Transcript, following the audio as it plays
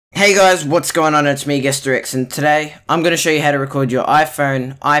Hey guys, what's going on? It's me, GuesterRex, and today I'm going to show you how to record your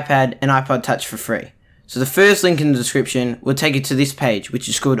iPhone, iPad, and iPod Touch for free. So the first link in the description will take you to this page, which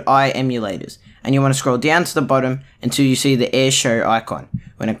is called iEmulators, and you want to scroll down to the bottom until you see the AirShow icon.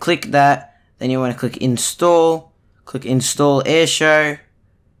 You want to click that, then you want to click Install AirShow.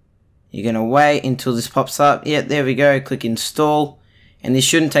 You're going to wait until this pops up. Yep, there we go, click Install, and this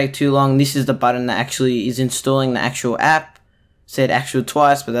shouldn't take too long. This is the button that actually is installing the actual app. Said actual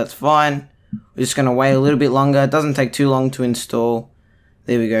twice, but that's fine. We're just going to wait a little bit longer. It doesn't take too long to install.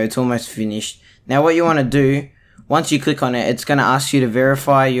 There we go, it's almost finished. Now what you want to do, once you click on it, it's going to ask you to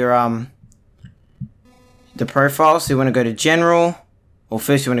verify your the profile. So you want to go to General, or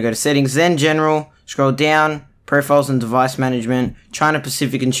first you want to go to Settings, then General, scroll down, Profiles and Device Management, China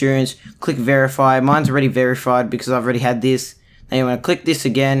Pacific Insurance, click Verify. Mine's already verified because I've already had this. Now you want to click this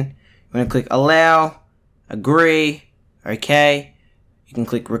again. You want to click Allow, Agree, OK. You can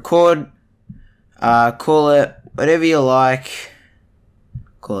click Record, call it whatever you like,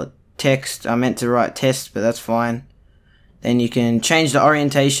 call it text. I meant to write test, but that's fine. Then you can change the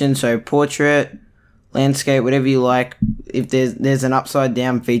orientation, so portrait, landscape, whatever you like. If there's an upside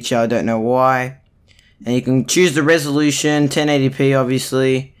down feature, I don't know why. And you can choose the resolution, 1080p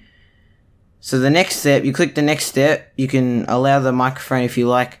obviously. So the next step, you click the next step, you can allow the microphone if you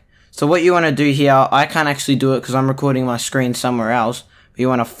like. So what you want to do here, I can't actually do it because I'm recording my screen somewhere else. But you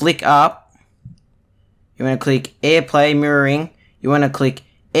want to flick up. You want to click AirPlay mirroring. You want to click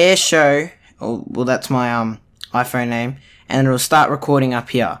AirShow. Well, that's my iPhone name. And it'll start recording up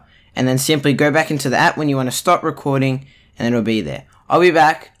here. And then simply go back into the app when you want to stop recording. And it'll be there. I'll be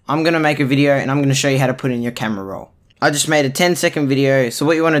back. I'm going to make a video and I'm going to show you how to put in your camera roll. I just made a 10-second video. So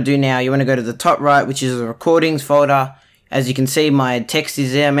what you want to do now, you want to go to the top right, which is the recordings folder. As you can see, my text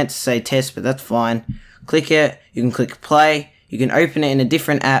is there. I meant to say test, but that's fine. Click it. You can click play. You can open it in a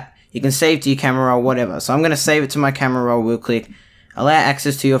different app. You can save to your camera roll, whatever. So I'm going to save it to my camera roll. We'll click allow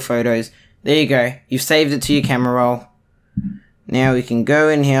access to your photos. There you go. You've saved it to your camera roll. Now we can go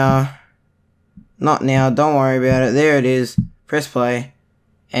in here. Not now. Don't worry about it. There it is. Press play.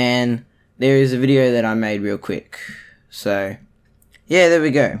 And there is a video that I made real quick. So, yeah, there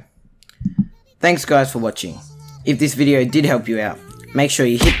we go. Thanks, guys, for watching. If this video did help you out, make sure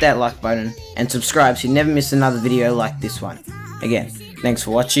you hit that like button and subscribe so you never miss another video like this one. Again, thanks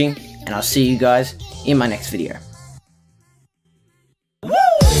for watching, and I'll see you guys in my next video.